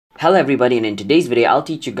Hello everybody, and in today's video I'll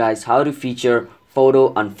teach you guys how to feature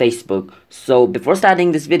photo on Facebook. So before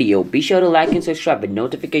starting this video, be sure to like and subscribe with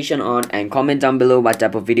notification on, and comment down below what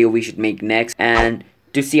type of video we should make next. And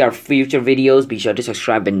to see our future videos, be sure to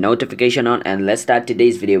subscribe with notification on, and let's start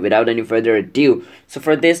today's video without any further ado. So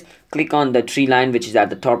for this, click on the tree line which is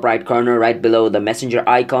at the top right corner right below the messenger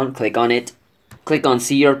icon. Click on it. Click on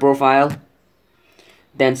see your profile.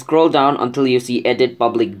 Then scroll down until you see edit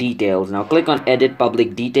public details. Now click on edit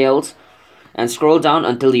public details and scroll down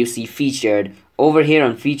until you see featured. Over here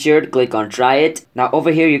on featured, click on try it. Now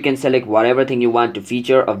over here you can select whatever thing you want to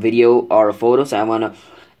feature, a video or a photo. So I want to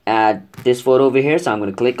add this photo over here, so I'm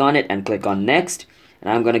going to click on it and click on next,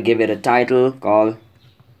 and I'm going to give it a title called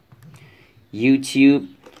YouTube.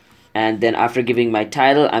 And then after giving my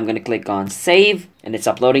title, I'm going to click on save, and it's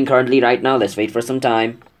uploading currently right now. Let's wait for some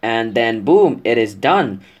time. And then boom, it is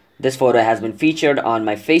done. This photo has been featured on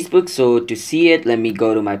my Facebook. So to see it, let me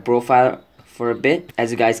go to my profile for a bit. As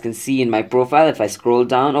you guys can see in my profile, if I scroll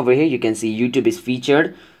down over here, you can see YouTube is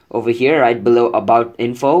featured over here right below about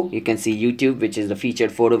info. You can see YouTube, which is the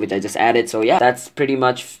featured photo which I just added. So yeah, that's pretty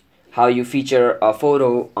much how you feature a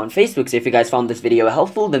photo on Facebook. So if you guys found this video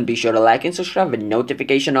helpful, then be sure to like and subscribe with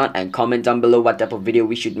notification on, and comment down below what type of video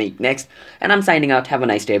we should make next. And I'm signing out. Have a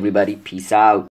nice day everybody. Peace out.